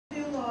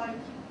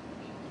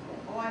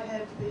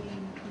have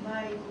been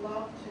made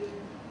love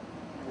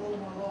to all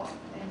my life,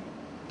 and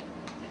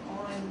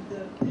I'm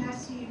the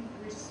passive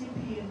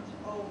recipient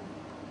of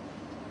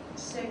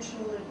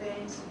sexual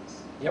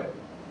advances. Yep.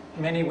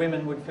 Many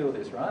women would feel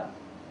this, right?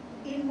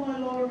 In my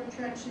law of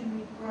attraction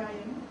with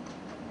Graham,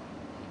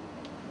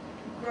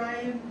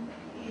 Graham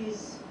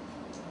is,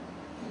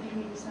 forgive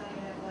me for saying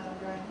it out loud,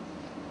 Graham,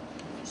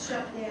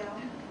 shut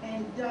down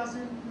and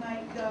doesn't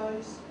make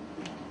those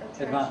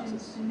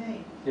attractions to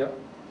me. Yep.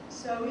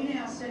 So in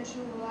our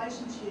sexual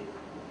relationship,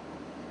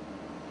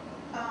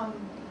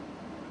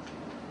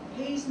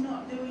 he's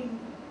not doing,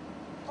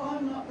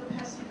 I'm not the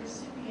passive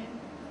recipient,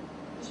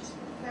 which is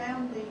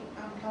profoundly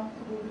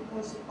uncomfortable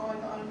because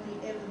I've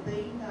only ever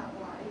been that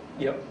way.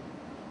 Yep.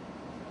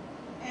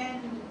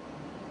 And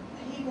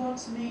he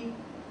wants me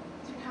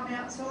to come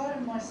outside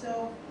of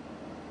myself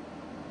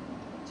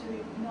to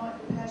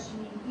ignite the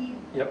passion in him.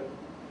 Yep.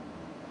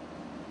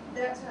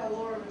 That's our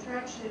law of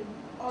attraction.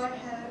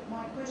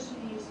 My question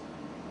is,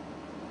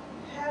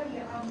 how do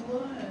you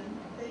unlearn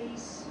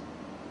these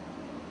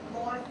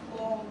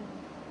lifelong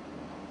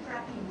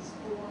trappings,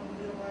 for want of a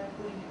better way of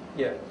putting it?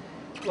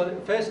 Yeah.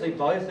 Well, firstly,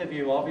 both of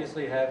you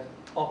obviously have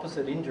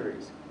opposite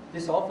injuries.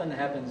 This often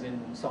happens in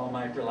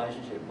soulmate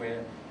relationship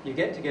where you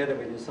get together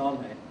with your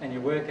soulmate and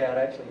you work out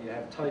actually you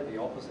have totally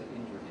opposite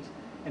injuries.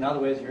 In other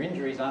words, your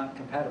injuries aren't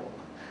compatible.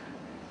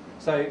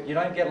 So you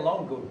don't get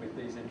along good with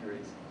these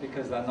injuries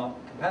because they're not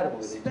compatible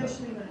with each other.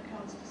 Especially when it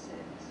comes to sex.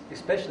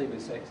 Especially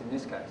with sex in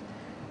this case.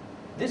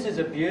 This is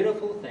a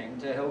beautiful thing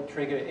to help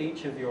trigger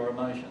each of your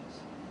emotions.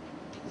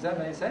 Does that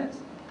make sense?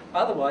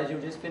 Otherwise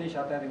you'll just finish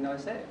up having no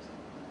sex.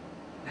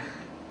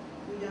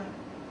 We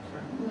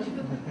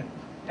don't.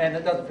 And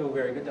it doesn't feel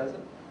very good, does it?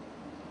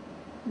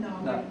 No,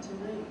 I'm No. ready to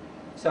leave.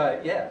 So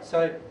yeah,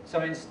 so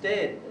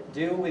instead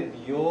deal with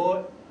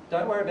your,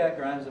 don't worry about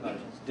Graham's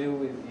emotions, deal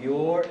with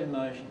your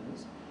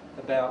emotions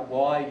about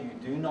why you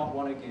do not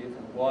want to give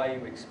and why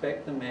you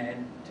expect the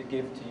man to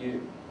give to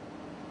you.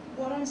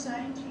 What I'm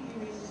saying to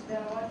you is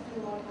that I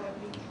feel like I've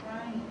been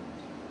trained.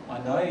 I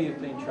know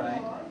you've been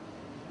trained,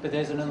 but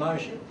there's an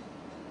emotion.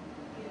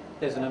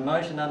 There's an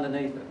emotion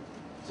underneath it.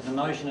 It's an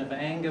emotion of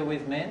anger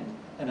with men,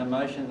 an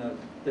emotion of,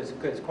 there's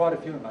quite a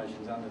few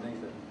emotions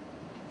underneath it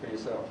for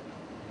yourself.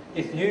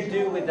 If you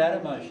deal with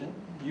that emotion,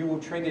 you will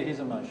trigger his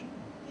emotion.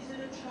 Is it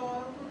a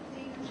childhood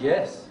thing?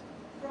 Yes.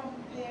 From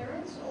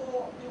parents,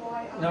 or do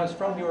I... No, it's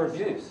from your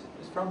abuse.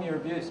 It's from your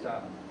abuse,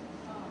 darling.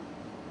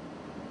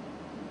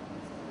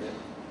 Yeah.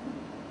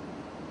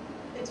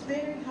 It's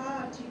very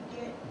hard to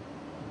get,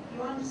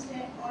 you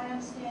understand, I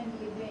understand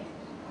the event.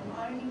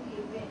 I'm owning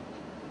the event.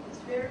 It's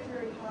very,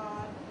 very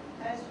hard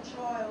as a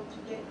child to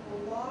get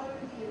below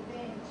the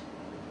event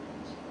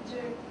to,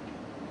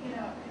 you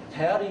know...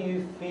 How do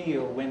you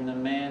feel when the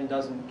man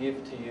doesn't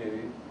give to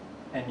you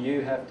and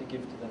you have to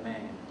give to the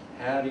man?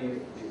 How do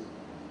you feel?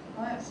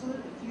 I'm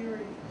absolutely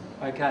furious.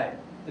 Okay,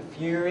 the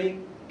fury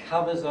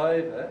covers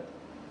over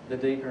the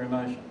deeper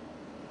emotion.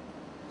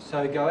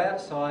 So go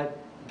outside,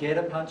 get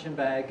a punching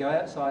bag, go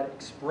outside,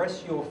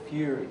 express your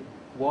fury.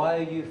 Why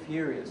are you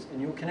furious?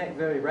 And you'll connect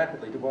very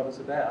rapidly to what it's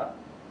about.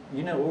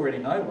 You already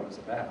know what it's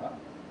about.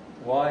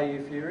 Why are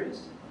you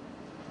furious?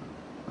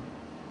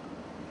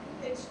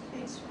 It's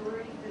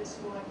grief. It's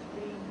like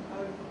being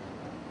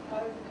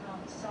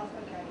overcome,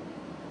 suffocated,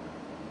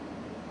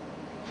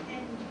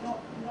 and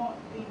not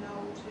being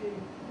able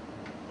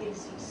to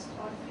exist.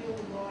 I feel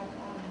like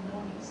I'm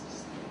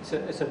non-existent. So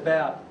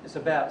it's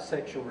about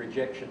sexual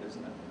rejection,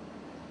 isn't it?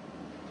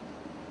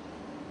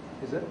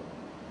 Is it?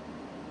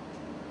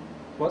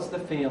 What's the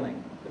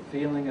feeling? The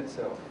feeling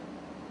itself.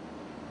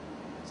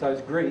 So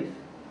it's grief.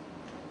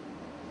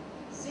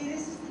 See,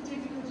 this is the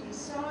difficulty.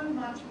 So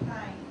much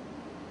pain.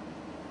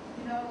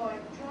 You know,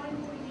 like try and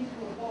put it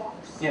into a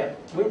box. Yeah,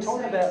 we'll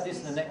talk about this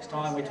the next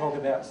time we talk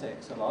about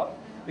sex a lot,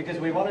 because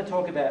we want to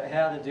talk about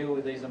how to deal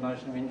with these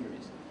emotional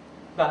injuries.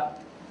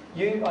 But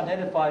you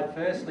identified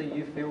firstly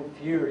you feel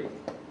fury.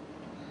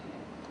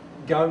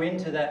 Go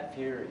into that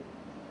fury.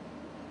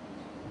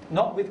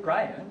 Not with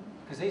Graham,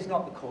 because he's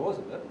not the cause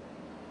of it.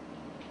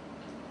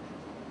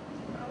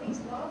 Oh, he's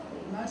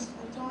lovely most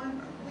of the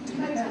time, which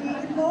makes me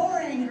even more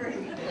angry.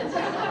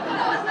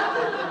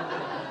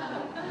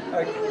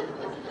 Okay.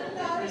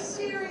 No,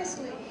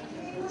 seriously,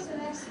 if he was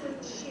an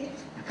absolute shit,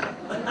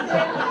 then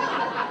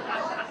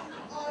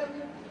I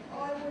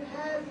would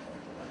have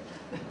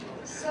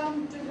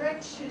some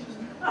direction.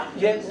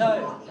 Yeah,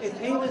 no. If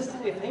he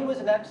was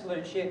an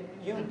absolute shit,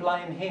 you would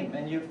blame him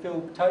and you'd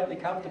feel totally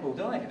comfortable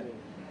doing it.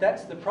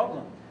 That's the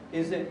problem.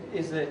 Is that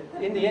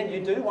in the end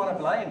you do want to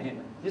blame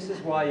him. This is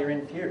why you're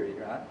in fury,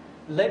 right?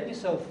 Let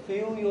yourself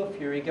feel your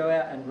fury, go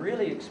out and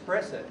really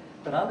express it,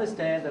 but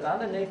understand that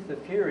underneath the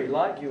fury,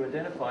 like you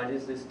identified,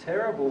 is this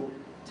terrible,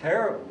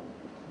 terrible,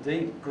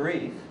 deep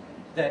grief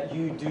that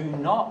you do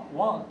not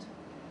want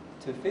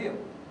to feel.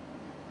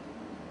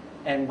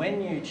 And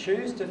when you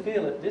choose to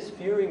feel it, this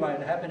fury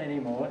won't happen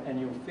anymore, and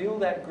you'll feel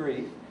that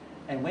grief.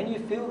 And when you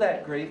feel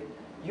that grief,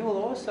 you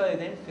will also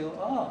then feel,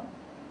 oh,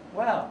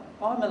 wow,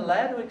 I'm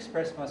allowed to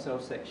express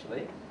myself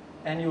sexually.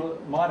 And you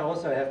might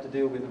also have to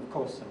deal with, of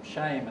course, some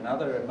shame and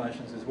other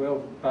emotions as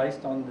well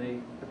based on the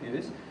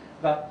abuse.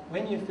 But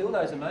when you feel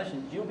those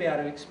emotions, you'll be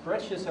able to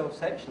express yourself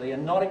sexually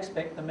and not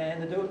expect the man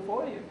to do it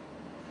for you.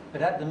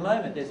 But at the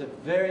moment, there's a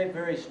very,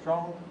 very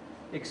strong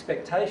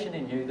expectation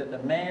in you that the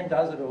man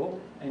does it all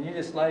and you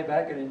just lay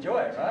back and enjoy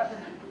it, right?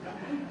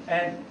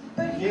 And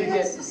but he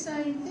has the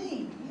same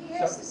thing. He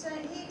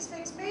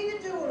expects me to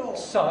do it all.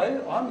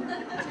 So,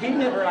 he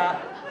never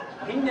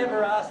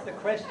asked the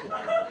question.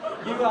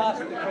 You asked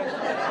the question.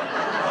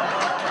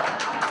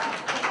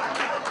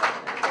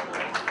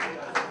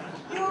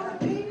 You're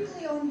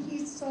repeatedly on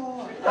his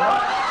side.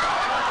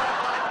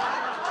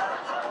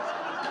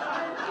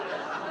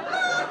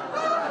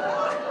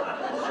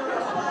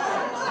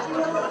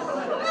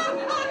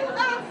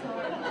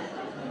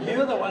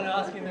 You're the one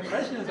asking the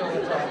questions all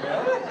the time,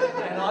 Mel,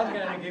 and I'm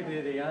going to give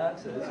you the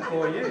answers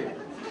for you.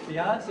 The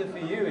answer for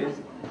you is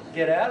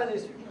get out of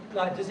this.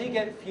 Like, does he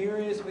get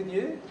furious with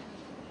you?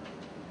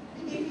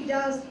 If he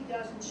does, he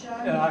doesn't show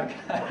me.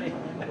 Okay.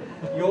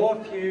 Your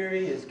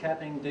fury is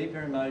capping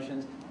deeper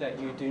emotions that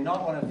you do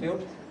not want to feel.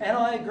 And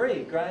I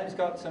agree, Graham's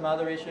got some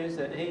other issues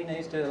that he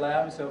needs to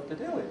allow himself to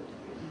deal with.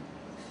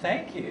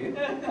 Thank you.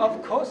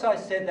 Of course I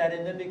said that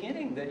in the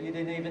beginning that you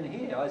didn't even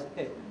hear. I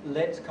said,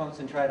 let's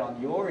concentrate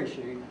on your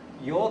issue.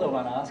 You're the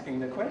one asking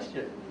the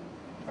question,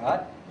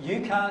 right?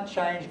 You can't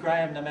change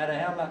Graham no matter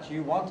how much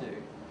you want to,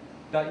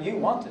 but you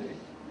want to.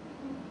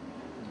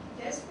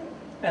 Desperately.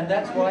 And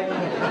that's why you...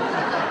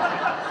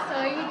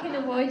 So you can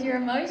avoid your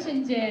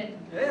emotion, Jen.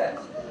 Yeah.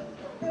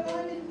 But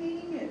I'm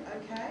admitting it,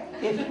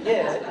 okay?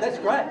 Yeah, that's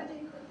great.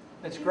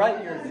 That's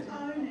great you're admitting. If I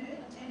don't own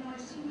it and I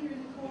sit here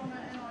in the corner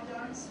and I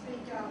don't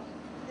speak up,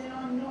 then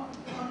I'm not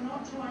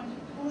trying to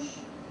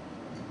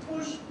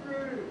push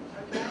through,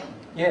 okay?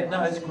 Yeah,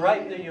 no, it's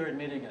great that you're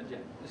admitting it,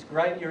 Jen. It's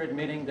great you're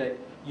admitting that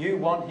you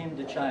want him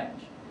to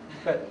change.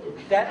 But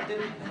that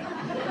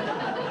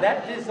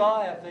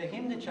desire for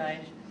him to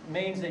change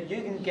means that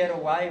you can get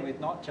away with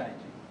not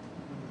changing.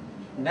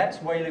 And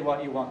that's really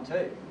what you want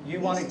too. He's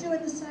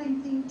doing the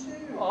same thing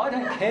too. Oh, I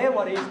don't care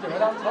what he's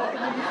doing, I'm talking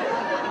to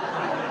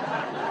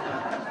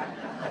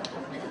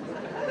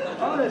you.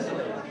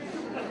 Honestly.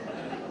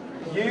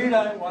 You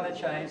don't want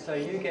to change, so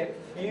you get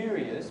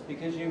furious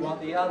because you want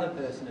the other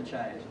person to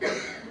change.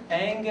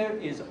 Anger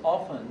is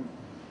often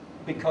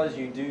because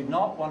you do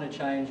not want to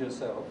change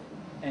yourself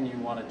and you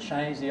want to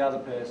change the other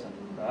person,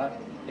 right?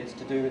 It's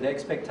to do with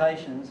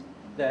expectations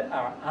that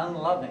are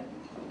unloving,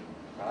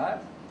 right?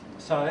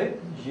 So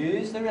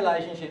use the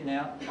relationship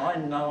now. I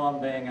know I'm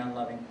being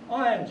unloving.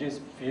 I am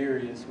just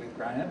furious with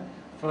Graham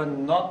for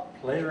not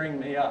pleasuring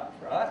me up,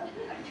 right?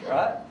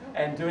 Right?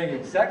 And doing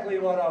exactly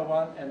what I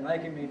want and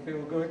making me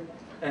feel good,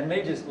 and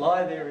me just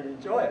lie there and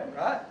enjoy it,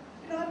 right?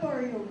 Can I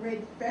borrow your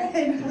red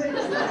band, please?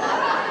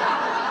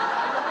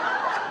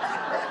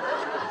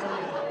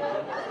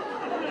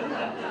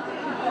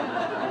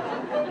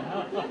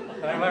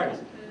 No worries.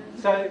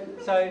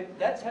 So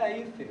that's how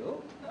you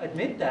feel.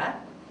 Admit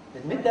that.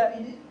 Admit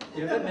that.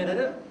 You've admitted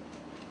it.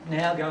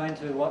 Now go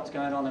into what's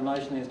going on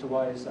emotionally as to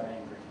why you're so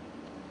angry.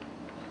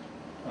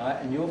 Right?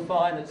 And you'll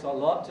find it's a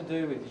lot to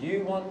do with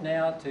you want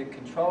now to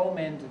control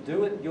men, to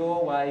do it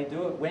your way,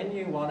 do it when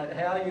you want it,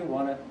 how you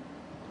want it,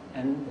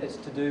 and it's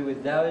to do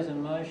with those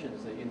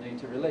emotions that you need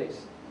to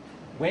release.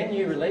 When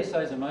you release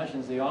those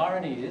emotions, the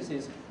irony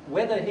is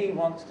whether he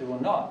wants to or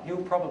not, he'll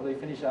probably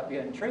finish up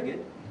getting triggered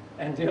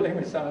and dealing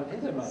with some of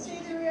his emotions. See,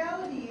 the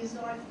reality is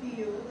I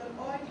feel that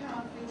I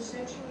can't feel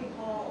sexually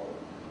whole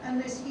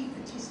unless he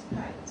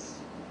participates.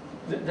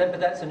 But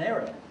that's an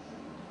error.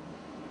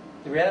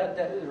 The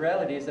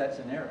reality is that's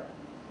an error.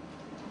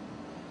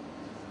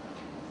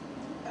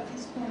 At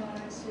this point, I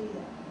don't see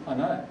that. I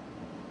know.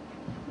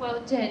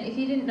 Well, Jen, if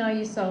you didn't know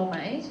your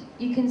soulmate,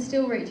 you can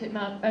still reach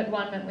at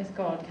one with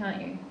God,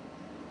 can't you?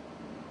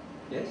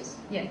 Yes?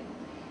 Yeah.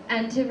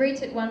 And to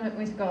reach at one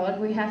with God,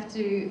 we have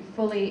to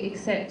fully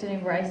accept and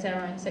embrace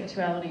our own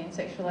sexuality and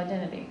sexual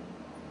identity.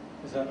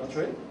 Is that not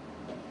true?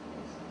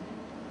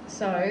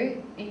 So,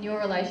 in your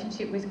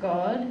relationship with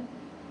God,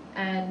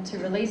 and to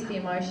release the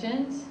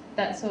emotions,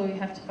 that's all you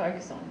have to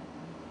focus on.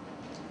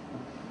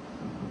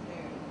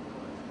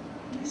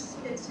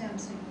 It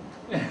sounds simple.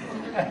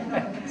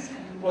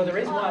 Well, the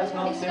reason why it's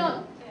not It's simple,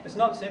 not. it's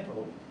not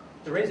simple.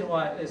 The reason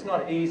why it's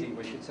not easy,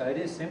 we should say, it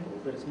is simple,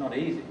 but it's not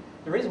easy.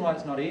 The reason why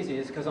it's not easy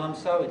is because I'm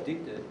so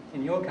addicted.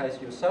 In your case,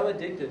 you're so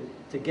addicted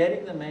to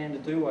getting the man to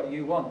do what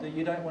you want that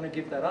you don't want to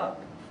give that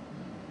up.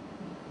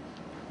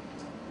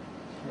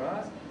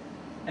 Right?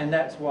 And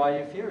that's why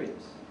you're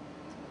furious.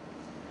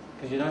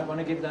 Because you don't want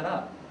to give that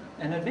up.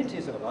 And admit to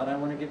yourself, I don't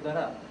want to give that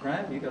up.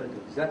 Graham, you've got to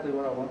do exactly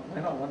what I want,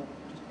 when I want,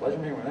 just pleasure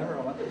me whenever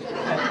I want.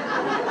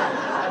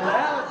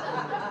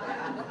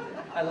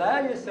 Allow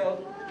yourself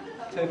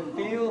to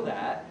feel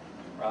that,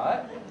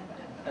 right?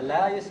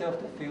 Allow yourself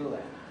to feel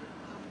that.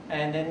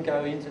 And then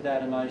go into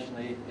that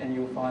emotionally, and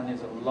you'll find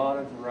there's a lot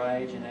of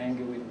rage and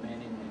anger with men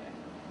in there.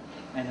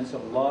 And there's a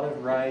lot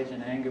of rage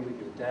and anger with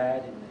your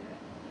dad in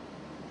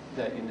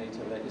there that you need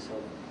to let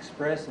yourself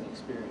express and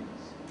experience.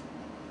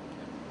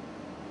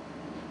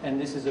 And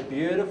this is a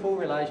beautiful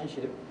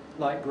relationship.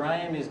 Like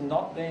Graham is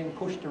not being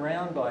pushed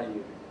around by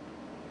you,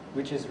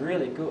 which is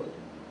really good,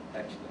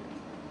 actually.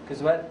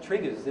 Because that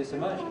triggers this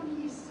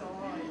emotion.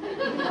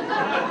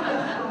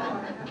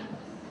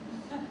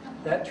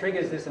 That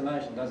triggers this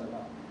emotion, doesn't it?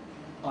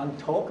 I'm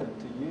talking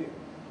to you.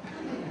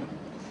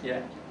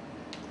 Yeah.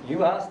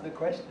 You asked the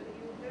question.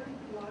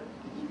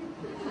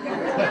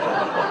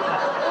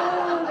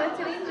 Oh, that's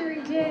an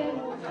injury, Jen.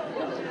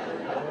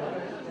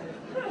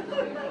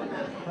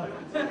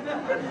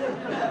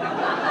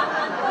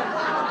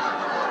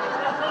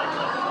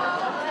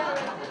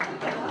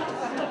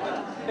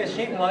 Is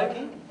she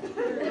blokey?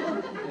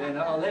 Then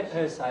I'll let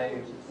her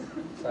say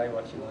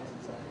what she wants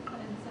to say.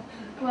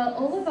 Well,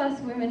 all of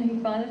us women who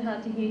find it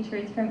hard to hear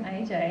truth from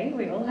AJ,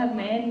 we all have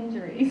man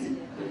injuries.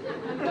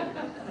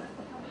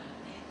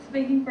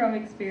 Speaking from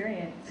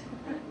experience.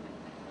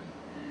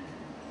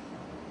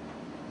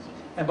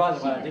 And by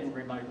the way, I didn't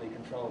remotely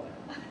control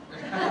that.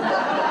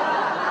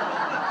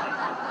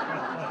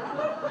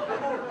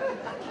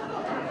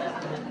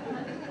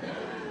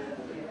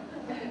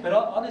 But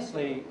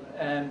honestly,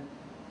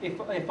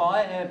 if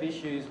I have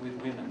issues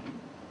with women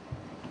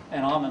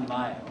and I'm a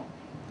male,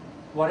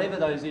 whatever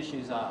those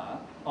issues are,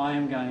 I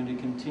am going to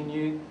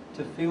continue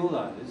to feel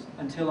those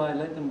until I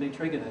let them be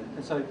triggered.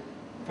 And so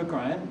for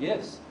Graham,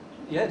 yes,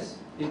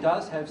 he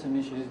does have some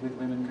issues with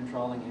women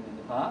controlling him in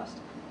the past,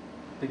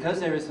 because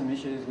there are some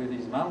issues with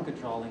his mum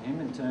controlling him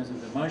in terms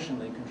of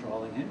emotionally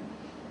controlling him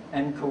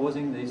and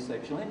causing these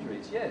sexual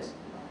injuries, yes.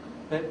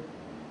 But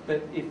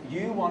if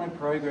you want to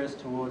progress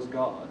towards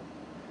God,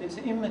 it's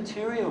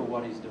immaterial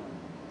what he's doing.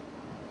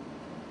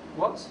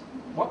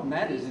 What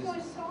matters is... He's my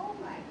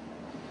soulmate.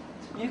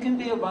 You can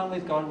be at one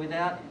with God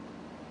without him,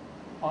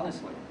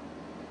 honestly.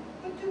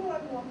 But do I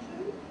want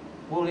to?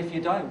 Well, if you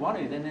don't want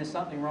to, then there's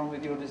something wrong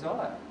with your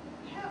desire.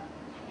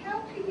 How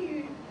can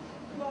you,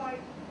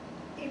 like,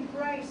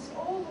 embrace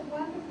all the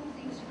wonderful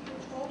things that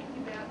you're talking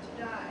about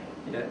today,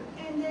 Yeah.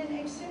 and then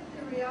accept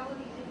the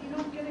reality that you're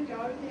not going to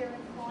go there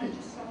and find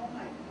your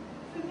soulmate?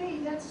 For me,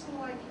 that's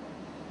like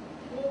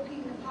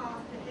walking the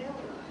path to hell.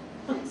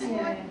 It's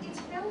like, it's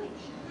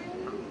hellish,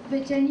 really.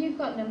 But Jen, you've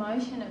got an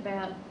emotion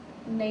about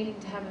needing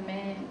to have a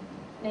man,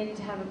 needing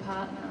to have a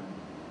partner.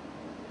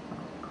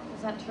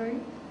 Is that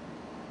true?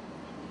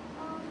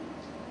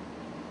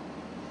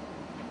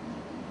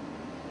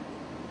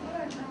 I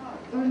don't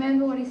know.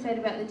 Remember what he said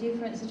about the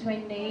difference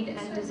between need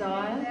and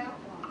desire?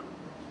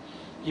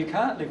 You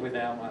can't live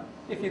without one.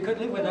 If you could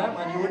live without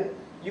one,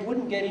 you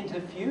wouldn't get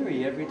into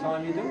fury every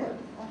time you do it.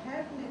 I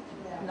have lived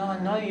without. No, I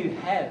know you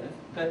have,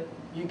 but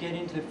you get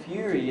into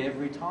fury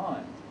every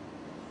time.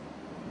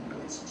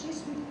 It's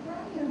just with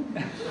Graham.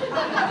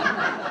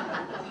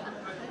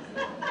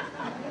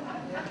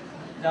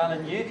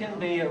 Darling, you can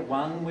be at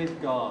one with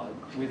God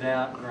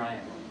without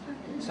Graham.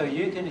 So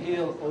you can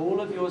heal all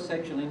of your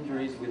sexual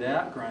injuries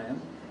without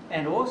Graham.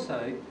 And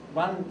also,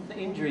 one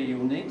injury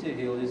you'll need to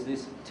heal is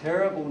this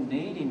terrible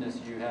neediness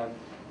you have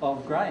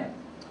of Graham.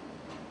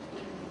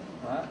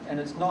 Right? And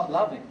it's not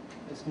loving.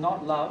 It's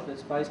not love,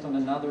 it's based on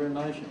another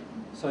emotion.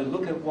 So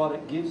look at what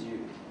it gives you.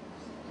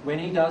 When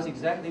he does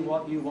exactly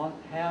what you want,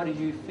 how do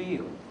you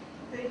feel?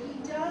 But he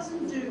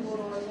doesn't do what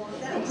I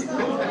want. That was the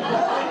whole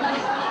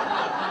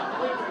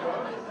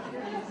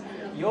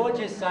You're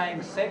just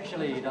saying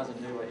sexually he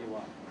doesn't do what you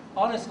want.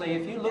 Honestly,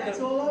 if you look That's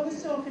at... all I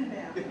was talking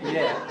about.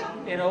 Yeah,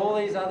 in all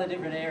these other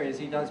different areas,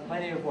 he does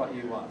plenty of what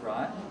you want,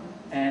 right?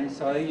 And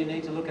so you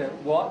need to look at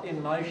what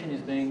emotion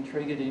is being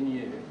triggered in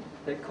you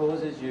that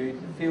causes you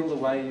to feel the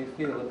way you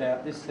feel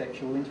about this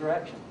sexual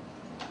interaction,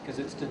 because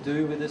it's to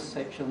do with a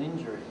sexual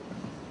injury.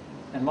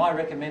 And my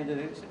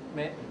recommendation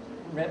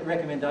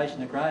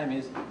to Graham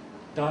is,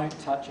 don't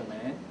touch a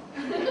man.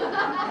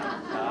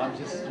 No, I'm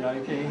just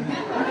joking.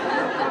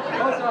 Of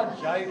course I'm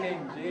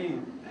joking, gee.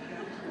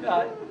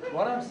 No,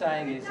 what I'm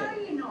saying is that...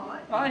 No, you're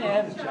not. I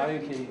am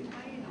joking.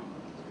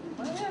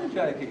 No, you're not. I am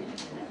joking.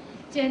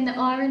 Jen, the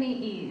irony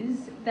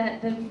is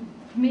that the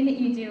minute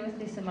you deal with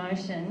this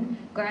emotion,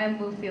 Graham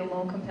will feel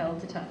more compelled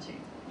to touch you.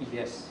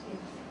 Yes.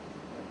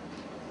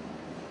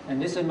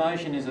 And this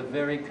emotion is a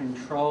very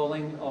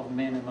controlling of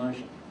men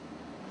emotion.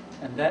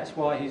 And that's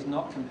why he's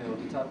not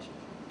compelled to touch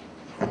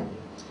you.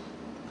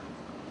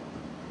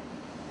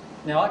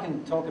 Now I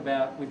can talk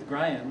about with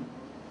Graham,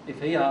 if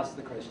he asks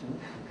the question,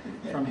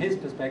 from his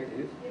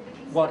perspective,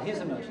 what his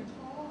emotions.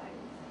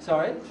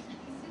 Sorry?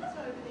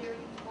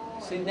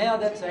 See, now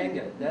that's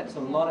anger. That's a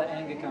lot of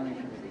anger coming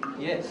from him.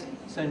 Yes.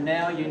 So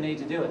now you need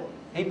to do it.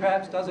 He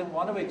perhaps doesn't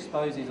want to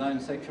expose his own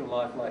sexual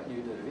life like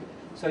you do.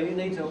 So you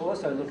need to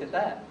also look at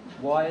that.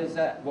 Why is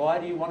that? Why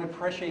do you want to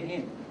pressure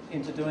him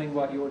into doing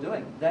what you're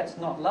doing? That's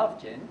not love,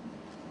 Jen.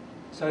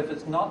 So if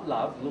it's not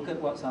love, look at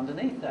what's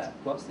underneath that.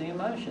 What's the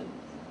emotion?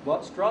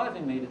 What's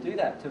driving me to do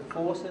that? To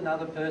force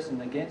another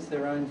person against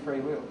their own free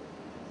will.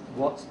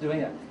 What's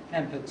doing it?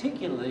 And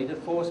particularly to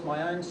force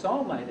my own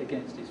soulmate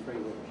against his free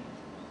will.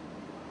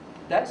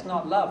 That's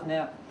not love.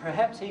 Now,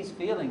 perhaps he's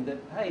feeling that,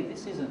 hey,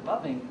 this isn't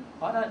loving.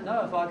 I don't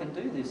know if I can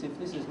do this if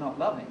this is not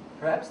loving.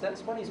 Perhaps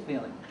that's what he's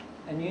feeling.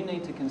 And you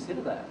need to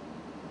consider that.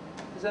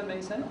 Does that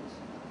make sense?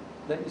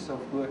 Let yourself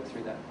work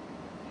through that.